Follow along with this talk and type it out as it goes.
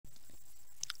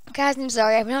Guys, I'm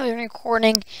sorry, I've not been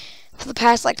recording for the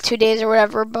past like 2 days or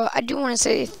whatever, but I do want to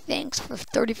say thanks for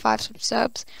 35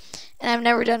 subs, and I've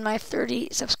never done my 30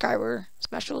 subscriber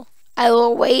special. I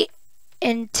will wait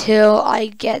until I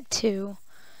get to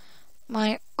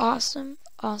my awesome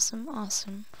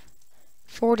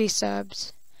 40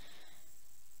 subs.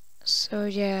 So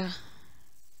yeah.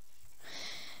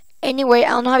 Anyway,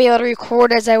 I'll not be able to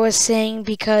record as I was saying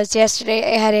because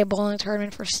yesterday I had a bowling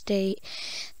tournament for state.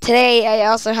 Today I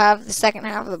also have the second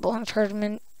half of the bowling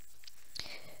tournament.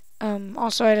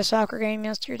 Also I had a soccer game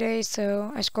yesterday,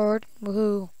 so I scored.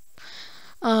 Woohoo.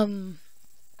 I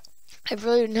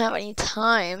really didn't have any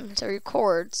time to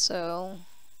record, so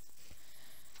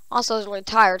also I was really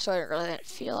tired, so I really didn't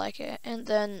feel like it. And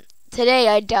then today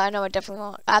I know I definitely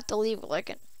won't have to leave like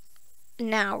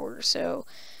an hour or so.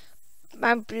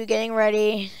 I'm getting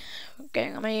ready,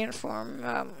 getting on my uniform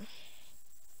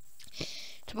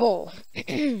to bowl.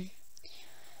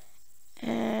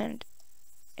 And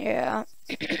yeah,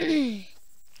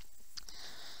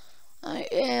 I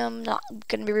am not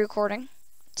gonna be recording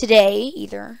today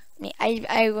either.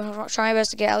 I will try my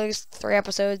best to get at least 3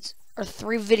 episodes or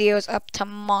 3 videos up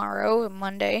tomorrow,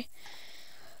 Monday.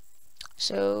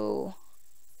 So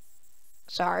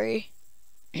sorry.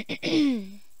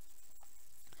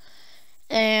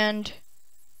 And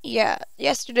yeah,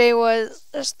 yesterday was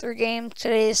just 3 games.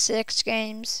 Today is 6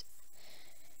 games.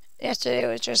 Yesterday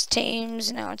was just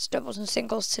teams. Now it's doubles and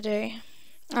singles today.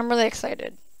 I'm really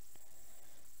excited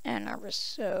and nervous.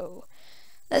 So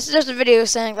this is just a video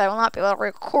saying that I will not be able to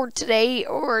record today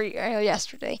or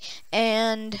yesterday.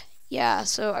 And yeah,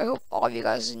 so I hope all of you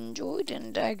guys enjoyed,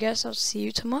 and I guess I'll see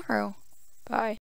you tomorrow. Bye.